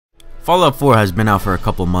Fallout 4 has been out for a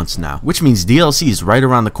couple months now, which means DLC is right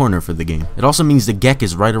around the corner for the game. It also means the GEC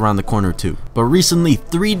is right around the corner too. But recently,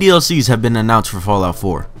 3 DLCs have been announced for Fallout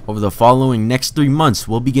 4. Over the following next 3 months,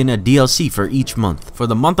 we'll be getting a DLC for each month. For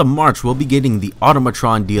the month of March, we'll be getting the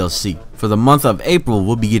Automatron DLC. For the month of April,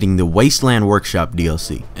 we'll be getting the Wasteland Workshop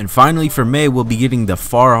DLC. And finally, for May, we'll be getting the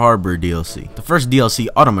Far Harbor DLC. The first DLC,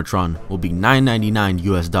 Automatron, will be $9.99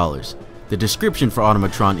 US. The description for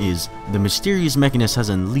Automatron is, the mysterious mechanist has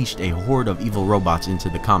unleashed a horde of evil robots into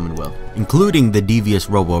the Commonwealth, including the devious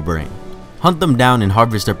Robo-Brain. Hunt them down and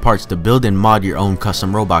harvest their parts to build and mod your own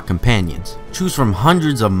custom robot companions. Choose from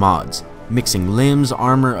hundreds of mods, mixing limbs,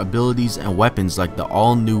 armor, abilities, and weapons like the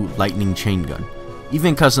all-new Lightning Chain Gun.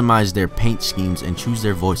 Even customize their paint schemes and choose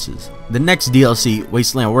their voices. The next DLC,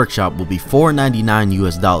 Wasteland Workshop, will be $4.99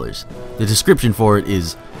 US. The description for it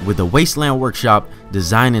is, with the Wasteland Workshop,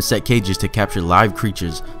 design and set cages to capture live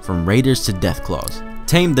creatures from raiders to deathclaws.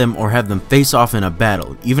 Tame them or have them face off in a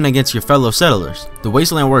battle, even against your fellow settlers. The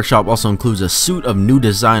Wasteland Workshop also includes a suite of new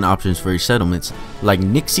design options for your settlements, like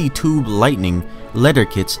Nixie Tube Lightning, leather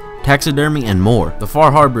kits, taxidermy, and more. The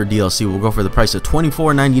Far Harbor DLC will go for the price of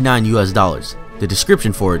 $24.99 US. The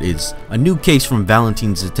description for it is, a new case from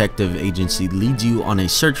Valentine's detective agency leads you on a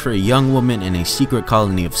search for a young woman in a secret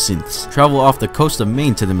colony of synths. Travel off the coast of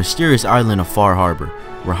Maine to the mysterious island of Far Harbor,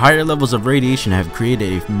 where higher levels of radiation have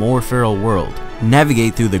created a more feral world.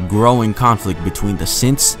 Navigate through the growing conflict between the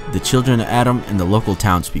synths, the children of Adam, and the local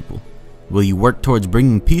townspeople. Will you work towards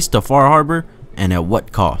bringing peace to Far Harbor, and at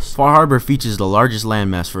what cost? Far Harbor features the largest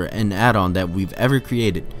landmass for an add-on that we've ever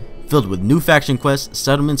created, filled with new faction quests,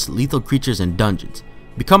 settlements, lethal creatures, and dungeons.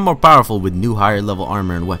 Become more powerful with new higher level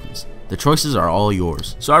armor and weapons. The choices are all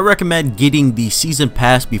yours. So I recommend getting the season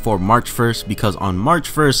pass before March 1st, because on March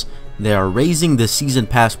 1st they are raising the season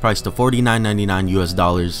pass price to $49.99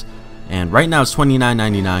 US, and right now it's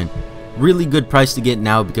 $29.99. Really good price to get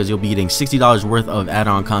now because you'll be getting $60 worth of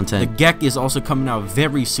add-on content. The GEC is also coming out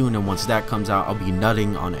very soon, and once that comes out, I'll be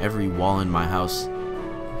nutting on every wall in my house.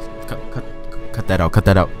 Cut that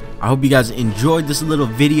out. I hope you guys enjoyed this little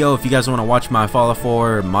video. If you guys want to watch my Fallout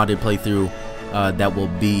 4 modded playthrough, that will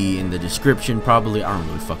be in the description probably. I don't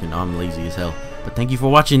really fucking know, I'm lazy as hell. But thank you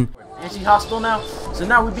for watching. And she hostile now, so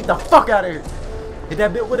now we beat the fuck out of her. Hit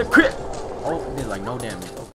that bit with a crit. Oh, it did like no damage.